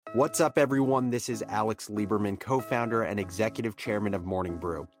What's up, everyone? This is Alex Lieberman, co-founder and executive chairman of Morning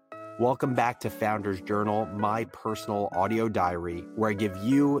Brew. Welcome back to Founders Journal, my personal audio diary, where I give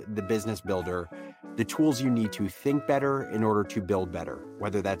you, the business builder, the tools you need to think better in order to build better,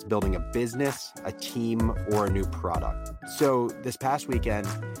 whether that's building a business, a team, or a new product. So this past weekend,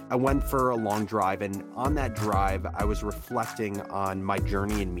 I went for a long drive, and on that drive, I was reflecting on my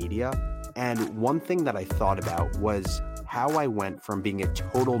journey in media. And one thing that I thought about was how I went from being a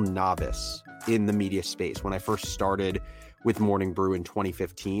total novice in the media space when I first started with Morning Brew in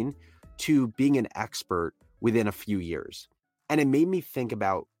 2015 to being an expert within a few years. And it made me think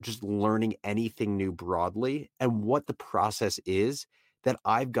about just learning anything new broadly and what the process is that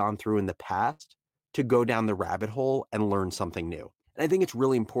I've gone through in the past to go down the rabbit hole and learn something new. And I think it's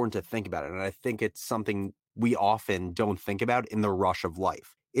really important to think about it. And I think it's something we often don't think about in the rush of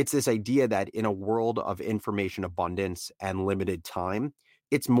life. It's this idea that in a world of information abundance and limited time,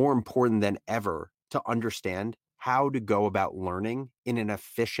 it's more important than ever to understand how to go about learning in an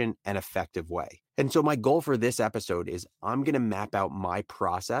efficient and effective way. And so my goal for this episode is I'm going to map out my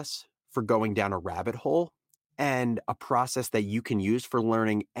process for going down a rabbit hole and a process that you can use for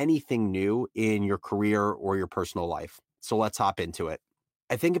learning anything new in your career or your personal life. So let's hop into it.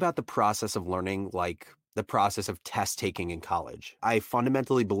 I think about the process of learning like the process of test taking in college. I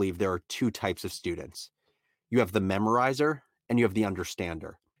fundamentally believe there are two types of students. You have the memorizer and you have the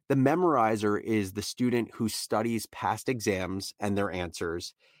understander. The memorizer is the student who studies past exams and their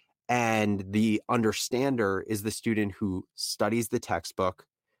answers. And the understander is the student who studies the textbook,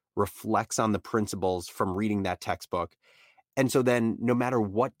 reflects on the principles from reading that textbook. And so then no matter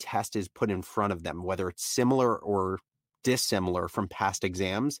what test is put in front of them, whether it's similar or dissimilar from past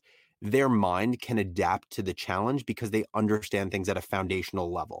exams, their mind can adapt to the challenge because they understand things at a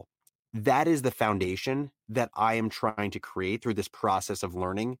foundational level. That is the foundation that I am trying to create through this process of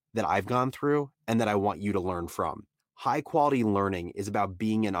learning that I've gone through and that I want you to learn from. High quality learning is about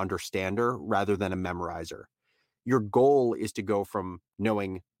being an understander rather than a memorizer. Your goal is to go from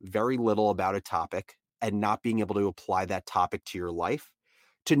knowing very little about a topic and not being able to apply that topic to your life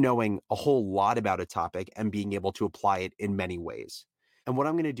to knowing a whole lot about a topic and being able to apply it in many ways. And what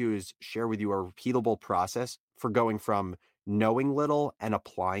I'm going to do is share with you a repeatable process for going from knowing little and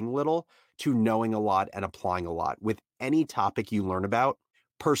applying little to knowing a lot and applying a lot with any topic you learn about,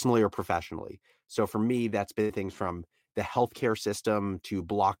 personally or professionally. So for me, that's been things from the healthcare system to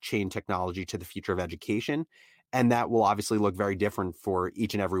blockchain technology to the future of education. And that will obviously look very different for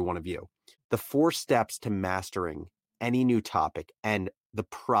each and every one of you. The 4 steps to mastering any new topic and the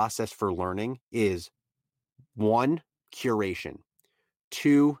process for learning is 1, curation,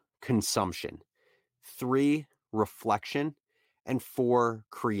 2, consumption, 3, reflection, and 4,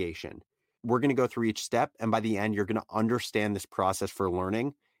 creation. We're going to go through each step, and by the end, you're going to understand this process for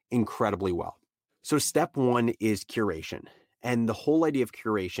learning incredibly well. So step 1 is curation. And the whole idea of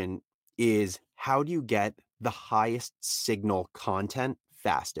curation is how do you get the highest signal content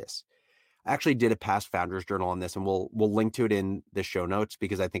fastest? I actually did a past Founders Journal on this, and we'll link to it in the show notes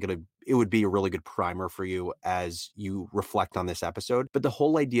because I think it would be a really good primer for you as you reflect on this episode. But the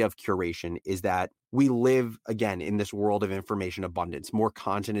whole idea of curation is that we live, again, in this world of information abundance. More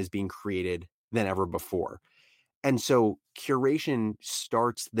content is being created than ever before. And so curation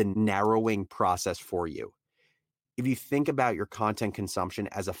starts the narrowing process for you. If you think about your content consumption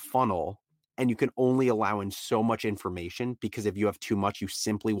as a funnel, and you can only allow in so much information because if you have too much, you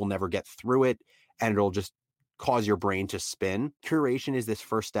simply will never get through it and it'll just cause your brain to spin. Curation is this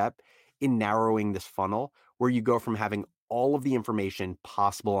first step in narrowing this funnel where you go from having all of the information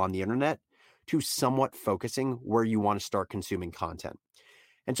possible on the internet to somewhat focusing where you want to start consuming content.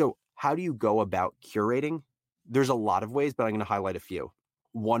 And so how do you go about curating? There's a lot of ways, but I'm going to highlight a few.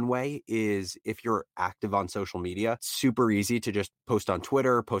 One way is if you're active on social media, it's super easy to just post on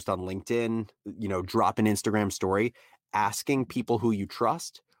Twitter, post on LinkedIn, drop an Instagram story, asking people who you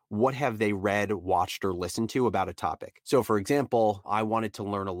trust, what have they read, watched, or listened to about a topic? So for example, I wanted to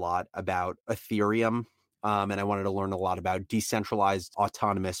learn a lot about Ethereum, and I wanted to learn a lot about decentralized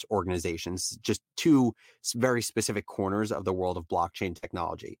autonomous organizations, just 2 very specific corners of the world of blockchain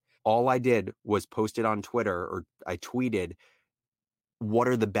technology. All I did was post it on Twitter, or I tweeted, what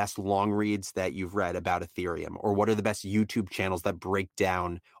are the best long reads that you've read about Ethereum? Or what are the best YouTube channels that break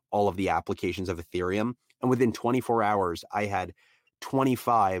down all of the applications of Ethereum? And within 24 hours, I had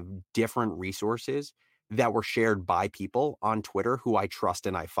 25 different resources that were shared by people on Twitter who I trust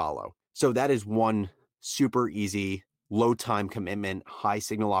and I follow. So that is one super easy, low time commitment, high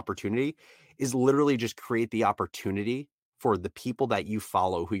signal opportunity, is literally just create the opportunity for the people that you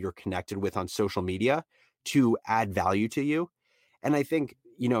follow who you're connected with on social media to add value to you. And I think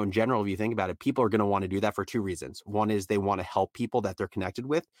in general, if you think about it, people are going to want to do that for two reasons. One is they want to help people that they're connected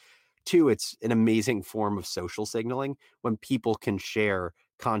with. Two, it's an amazing form of social signaling. When people can share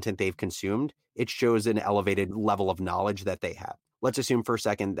content they've consumed, it shows an elevated level of knowledge that they have. Let's assume for a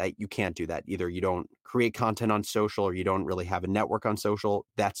second that you can't do that. Either you don't create content on social or you don't really have a network on social.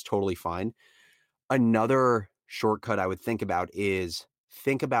 That's totally fine. Another shortcut I would think about is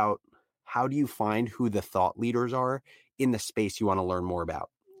think about how do you find who the thought leaders are in the space you want to learn more about.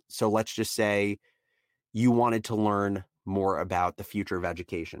 So let's just say you wanted to learn more about the future of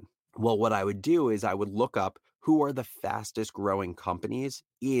education. Well, what I would do is I would look up who are the fastest growing companies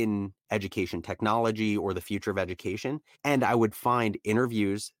in education technology or the future of education. And I would find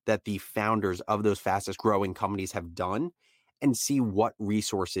interviews that the founders of those fastest growing companies have done and see what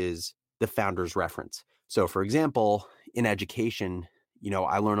resources the founders reference. So for example, in education,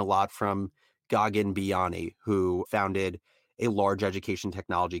 I learn a lot from Gagan Biyani, who founded a large education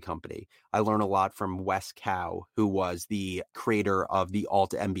technology company. I learn a lot from Wes Cow, who was the creator of the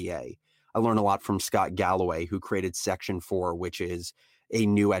Alt MBA. I learn a lot from Scott Galloway, who created Section 4, which is a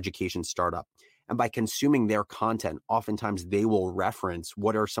new education startup. And by consuming their content, oftentimes they will reference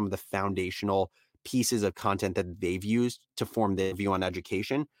what are some of the foundational pieces of content that they've used to form their view on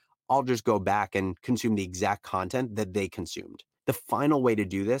education. I'll just go back and consume the exact content that they consumed. The final way to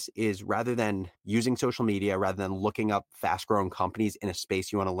do this is rather than using social media, rather than looking up fast-growing companies in a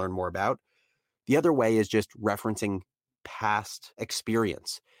space you want to learn more about, the other way is just referencing past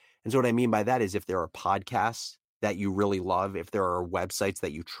experience. And so what I mean by that is if there are podcasts that you really love, if there are websites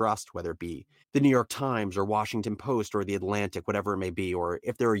that you trust, whether it be the New York Times or Washington Post or the Atlantic, whatever it may be, or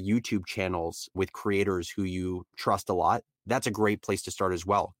if there are YouTube channels with creators who you trust a lot, that's a great place to start as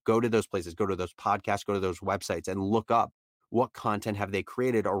well. Go to those places, go to those podcasts, go to those websites and look up what content have they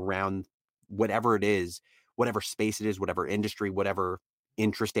created around whatever it is, whatever space it is, whatever industry, whatever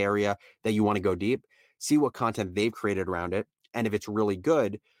interest area that you want to go deep. See what content they've created around it. And if it's really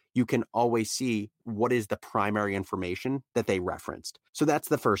good, you can always see what is the primary information that they referenced. So that's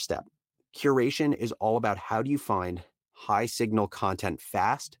the first step. Curation is all about how do you find high signal content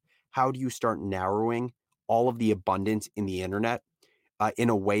fast? How do you start narrowing all of the abundance in the internet in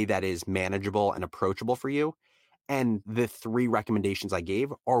a way that is manageable and approachable for you? And the three recommendations I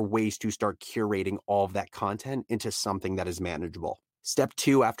gave are ways to start curating all of that content into something that is manageable. Step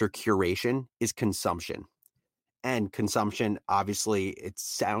 2 after curation is consumption. And consumption, obviously, it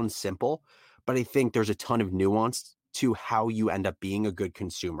sounds simple, but I think there's a ton of nuance to how you end up being a good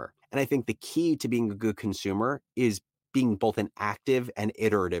consumer. And I think the key to being a good consumer is being both an active and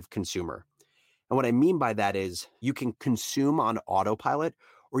iterative consumer. And what I mean by that is you can consume on autopilot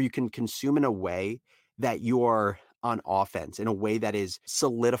or you can consume in a way that you're on offense, in a way that is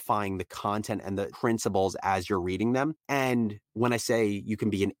solidifying the content and the principles as you're reading them. And when I say you can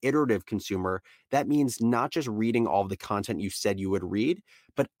be an iterative consumer, that means not just reading all of the content you said you would read,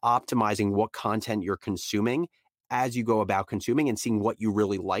 but optimizing what content you're consuming as you go about consuming and seeing what you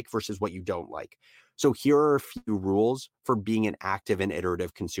really like versus what you don't like. So here are a few rules for being an active and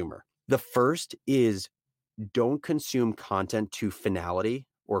iterative consumer. The first is don't consume content to finality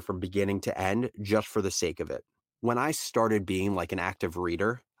or from beginning to end just for the sake of it. When I started being like an active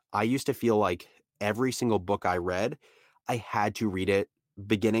reader, I used to feel like every single book I read, I had to read it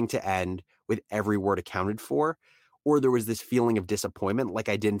beginning to end with every word accounted for, or there was this feeling of disappointment like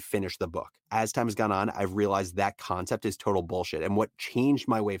I didn't finish the book. As time has gone on, I've realized that concept is total bullshit. And what changed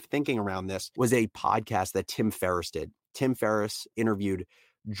my way of thinking around this was a podcast that Tim Ferriss did. Tim Ferriss interviewed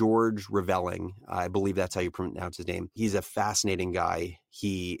George Revelling. I believe that's how you pronounce his name. He's a fascinating guy.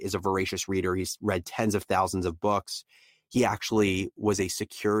 He is a voracious reader. He's read tens of thousands of books. He actually was a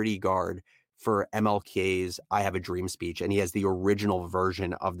security guard for MLK's I Have a Dream speech, and he has the original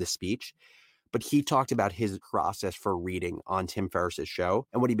version of the speech. But he talked about his process for reading on Tim Ferriss's show.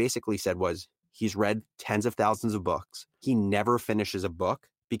 And what he basically said was he's read tens of thousands of books. He never finishes a book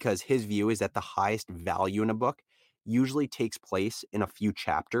because his view is that the highest value in a book usually takes place in a few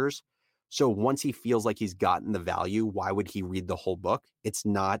chapters. So once he feels like he's gotten the value, why would he read the whole book? It's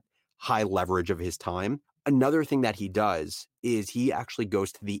not high leverage of his time. Another thing that he does is he actually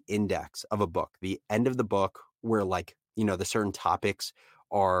goes to the index of a book, the end of the book where the certain topics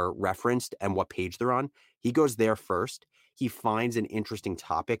are referenced and what page they're on. He goes there first. He finds an interesting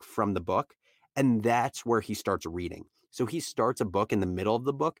topic from the book, and that's where he starts reading. So he starts a book in the middle of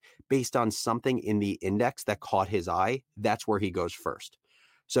the book based on something in the index that caught his eye. That's where he goes first.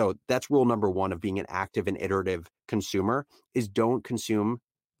 So that's rule number one of being an active and iterative consumer is don't consume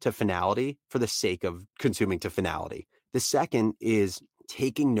to finality for the sake of consuming to finality. The second is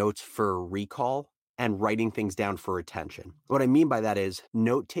taking notes for recall and writing things down for retention. What I mean by that is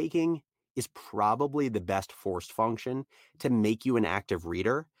note taking is probably the best forced function to make you an active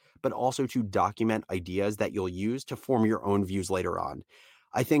reader, but also to document ideas that you'll use to form your own views later on.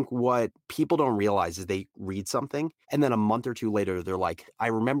 I think what people don't realize is they read something and then a month or two later, they're like, I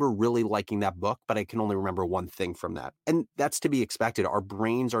remember really liking that book, but I can only remember one thing from that. And that's to be expected. Our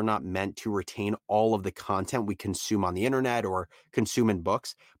brains are not meant to retain all of the content we consume on the internet or consume in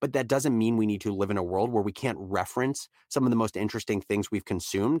books, but that doesn't mean we need to live in a world where we can't reference some of the most interesting things we've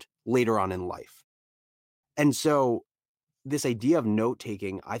consumed later on in life. And so this idea of note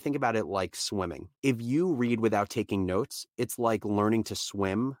taking, I think about it like swimming. If you read without taking notes, it's like learning to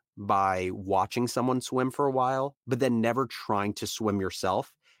swim by watching someone swim for a while, but then never trying to swim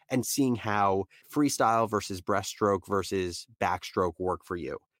yourself and seeing how freestyle versus breaststroke versus backstroke work for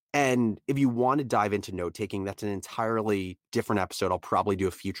you. And if you want to dive into note taking, that's an entirely different episode. I'll probably do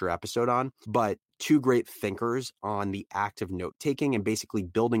a future episode on, but two great thinkers on the act of note taking and basically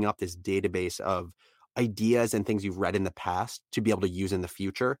building up this database of ideas and things you've read in the past to be able to use in the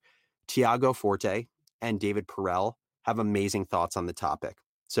future. Tiago Forte and David Perell have amazing thoughts on the topic.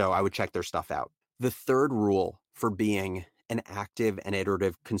 So I would check their stuff out. The third rule for being an active and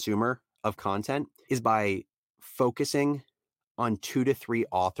iterative consumer of content is by focusing on 2 to 3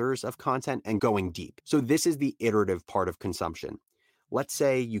 authors of content and going deep. So this is the iterative part of consumption. Let's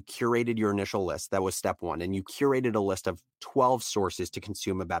say you curated your initial list. That was step 1. And you curated a list of 12 sources to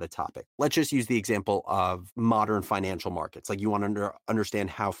consume about a topic. Let's just use the example of modern financial markets. Like you want to understand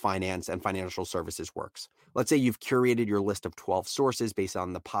how finance and financial services works. Let's say you've curated your list of 12 sources based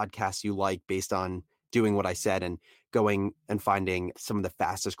on the podcasts you like, based on doing what I said and going and finding some of the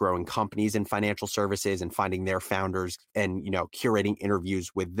fastest growing companies in financial services and finding their founders and, curating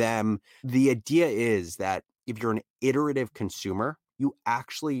interviews with them. The idea is that if you're an iterative consumer, you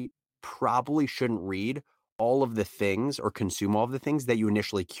actually probably shouldn't read all of the things or consume all of the things that you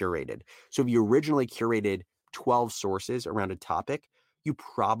initially curated. So if you originally curated 12 sources around a topic, you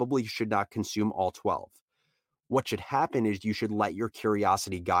probably should not consume all 12. What should happen is you should let your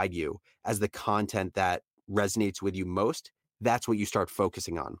curiosity guide you as the content that resonates with you most. That's what you start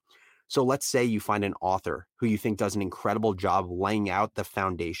focusing on. So let's say you find an author who you think does an incredible job laying out the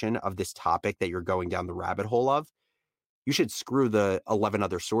foundation of this topic that you're going down the rabbit hole of. You should screw the 11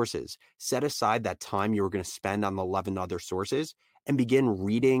 other sources. Set aside that time you were going to spend on the 11 other sources and begin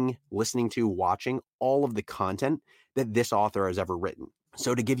reading, listening to, watching all of the content that this author has ever written.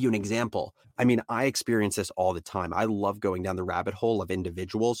 So to give you an example, I experience this all the time. I love going down the rabbit hole of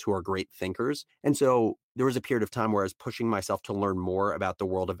individuals who are great thinkers. And so there was a period of time where I was pushing myself to learn more about the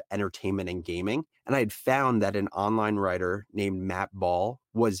world of entertainment and gaming. And I had found that an online writer named Matt Ball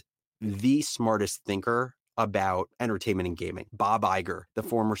was the smartest thinker about entertainment and gaming. Bob Iger, the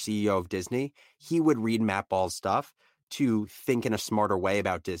former CEO of Disney, he would read Matt Ball's stuff to think in a smarter way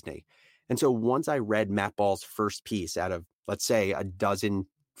about Disney. And so once I read Matt Ball's first piece out of, let's say, a dozen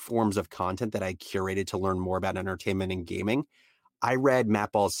forms of content that I curated to learn more about entertainment and gaming, I read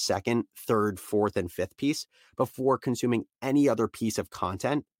Matt Ball's second, third, fourth, and fifth piece before consuming any other piece of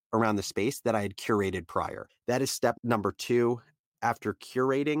content around the space that I had curated prior. That is step number 2. After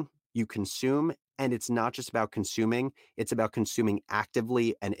curating, you consume. And it's not just about consuming, it's about consuming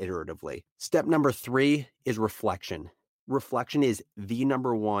actively and iteratively. Step number 3 is reflection. Reflection is the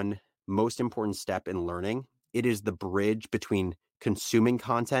number one most important step in learning. It is the bridge between consuming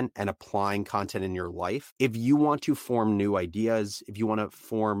content and applying content in your life. If you want to form new ideas, if you want to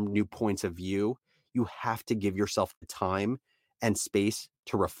form new points of view, you have to give yourself the time and space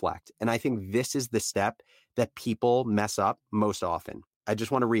to reflect. And I think this is the step that people mess up most often. I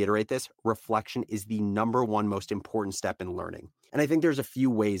just want to reiterate this. Reflection is the number one most important step in learning. And I think there's a few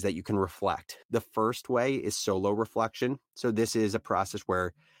ways that you can reflect. The first way is solo reflection. So this is a process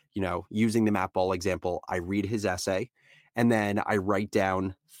where, using the Matt Ball example, I read his essay and then I write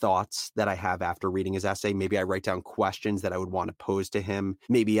down thoughts that I have after reading his essay. Maybe I write down questions that I would want to pose to him.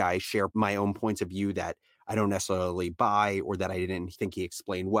 Maybe I share my own points of view that I don't necessarily buy or that I didn't think he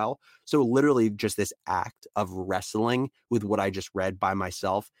explained well. So literally just this act of wrestling with what I just read by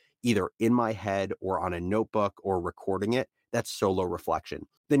myself, either in my head or on a notebook or recording it, that's solo reflection.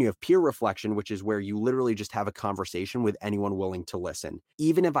 Then you have peer reflection, which is where you literally just have a conversation with anyone willing to listen.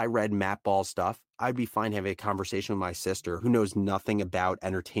 Even if I read Matt Ball's stuff, I'd be fine having a conversation with my sister who knows nothing about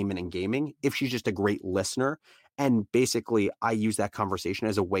entertainment and gaming if she's just a great listener. And basically, I use that conversation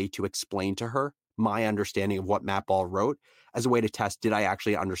as a way to explain to her my understanding of what Matt Ball wrote as a way to test, did I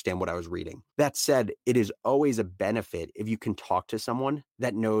actually understand what I was reading? That said, it is always a benefit if you can talk to someone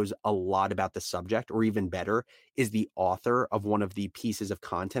that knows a lot about the subject, or even better, is the author of one of the pieces of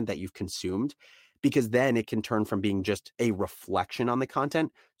content that you've consumed, because then it can turn from being just a reflection on the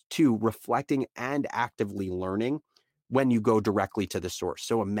content to reflecting and actively learning when you go directly to the source.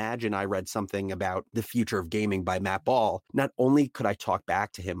 So imagine I read something about the future of gaming by Matt Ball. Not only could I talk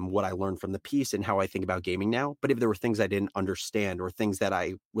back to him what I learned from the piece and how I think about gaming now, but if there were things I didn't understand or things that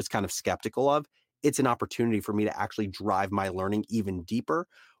I was kind of skeptical of, it's an opportunity for me to actually drive my learning even deeper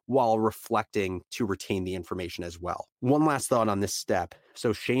while reflecting to retain the information as well. One last thought on this step.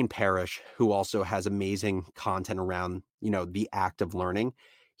 So Shane Parrish, who also has amazing content around, the act of learning,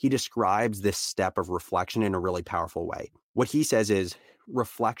 he describes this step of reflection in a really powerful way. What he says is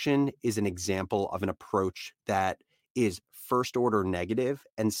reflection is an example of an approach that is first order negative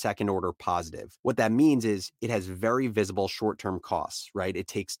and second order positive. What that means is it has very visible short-term costs, right? It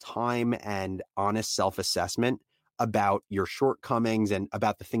takes time and honest self-assessment about your shortcomings and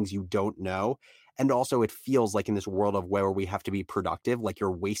about the things you don't know. And also it feels like in this world of where we have to be productive, like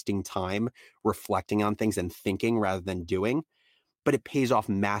you're wasting time reflecting on things and thinking rather than doing, but it pays off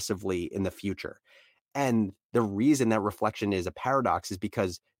massively in the future. And the reason that reflection is a paradox is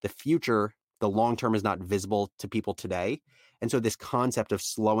because the future, the long term, is not visible to people today. And so this concept of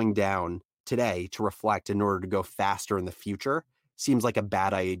slowing down today to reflect in order to go faster in the future seems like a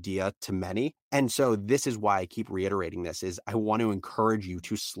bad idea to many. And so this is why I keep reiterating this, is I want to encourage you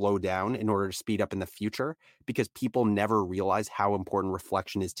to slow down in order to speed up in the future, because people never realize how important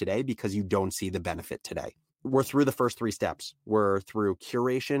reflection is today because you don't see the benefit today. We're through the first 3 steps. We're through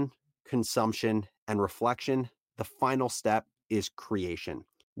curation, consumption, and reflection. The final step is creation.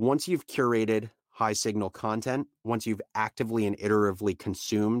 Once you've curated high signal content, once you've actively and iteratively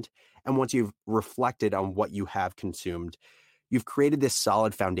consumed, and once you've reflected on what you have consumed, you've created this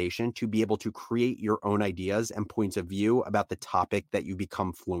solid foundation to be able to create your own ideas and points of view about the topic that you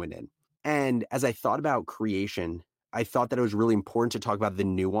become fluent in. And as I thought about creation, I thought that it was really important to talk about the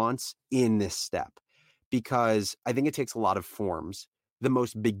nuance in this step, because I think it takes a lot of forms. The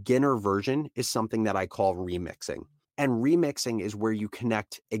most beginner version is something that I call remixing. And remixing is where you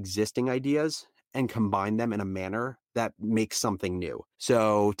connect existing ideas and combine them in a manner that makes something new.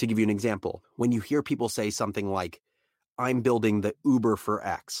 So to give you an example, when you hear people say something like, I'm building the Uber for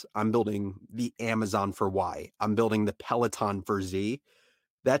X, I'm building the Amazon for Y, I'm building the Peloton for Z,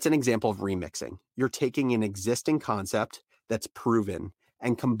 that's an example of remixing. You're taking an existing concept that's proven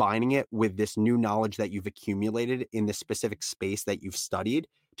and combining it with this new knowledge that you've accumulated in the specific space that you've studied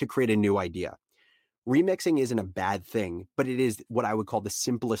to create a new idea. Remixing isn't a bad thing, but it is what I would call the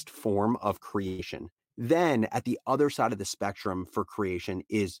simplest form of creation. Then at the other side of the spectrum for creation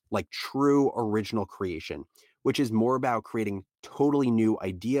is like true original creation, which is more about creating totally new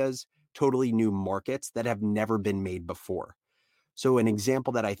ideas, totally new markets that have never been made before. So an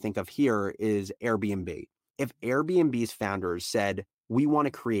example that I think of here is Airbnb. If Airbnb's founders said, we want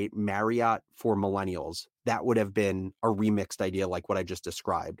to create Marriott for millennials, that would have been a remixed idea like what I just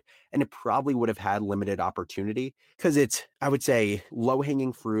described. And it probably would have had limited opportunity because it's, I would say,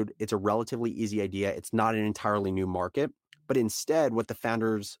 low-hanging fruit. It's a relatively easy idea. It's not an entirely new market. But instead, what the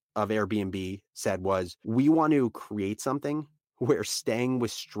founders of Airbnb said was, we want to create something where staying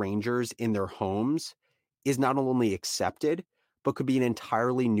with strangers in their homes is not only accepted, but could be an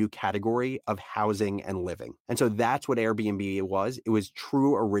entirely new category of housing and living. And so that's what Airbnb was. It was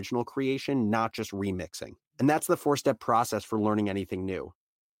true original creation, not just remixing. And that's the 4-step process for learning anything new.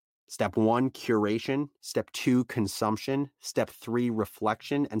 Step 1, curation. Step 2, consumption. Step 3,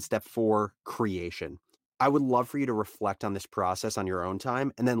 reflection. And step 4, creation. I would love for you to reflect on this process on your own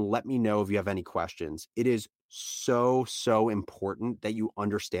time and then let me know if you have any questions. It is so important that you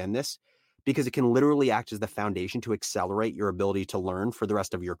understand this, because it can literally act as the foundation to accelerate your ability to learn for the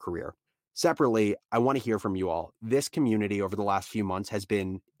rest of your career. Separately, I want to hear from you all. This community over the last few months has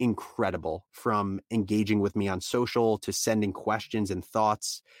been incredible, from engaging with me on social to sending questions and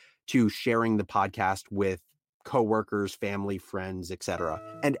thoughts to sharing the podcast with coworkers, family, friends, etc.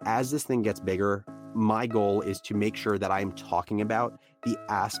 And as this thing gets bigger, my goal is to make sure that I'm talking about the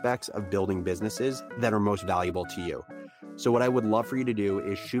aspects of building businesses that are most valuable to you. So what I would love for you to do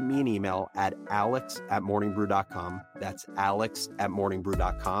is shoot me an email at alex@morningbrew.com. That's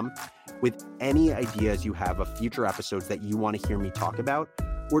alex@morningbrew.com with any ideas you have of future episodes that you want to hear me talk about,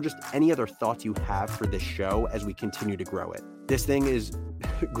 or just any other thoughts you have for this show as we continue to grow it. This thing is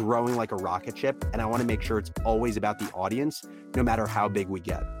growing like a rocket ship, and I want to make sure it's always about the audience, no matter how big we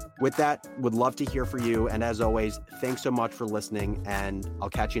get. With that, would love to hear from you. And as always, thanks so much for listening, and I'll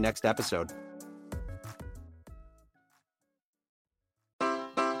catch you next episode.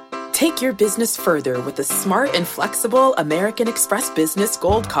 Take your business further with the smart and flexible American Express Business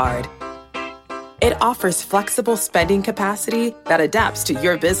Gold Card. It offers flexible spending capacity that adapts to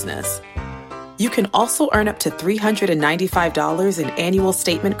your business. You can also earn up to $395 in annual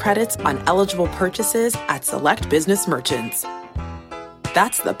statement credits on eligible purchases at select business merchants.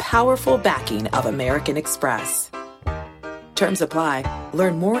 That's the powerful backing of American Express. Terms apply.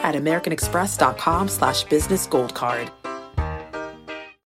 Learn more at americanexpress.com/business gold card.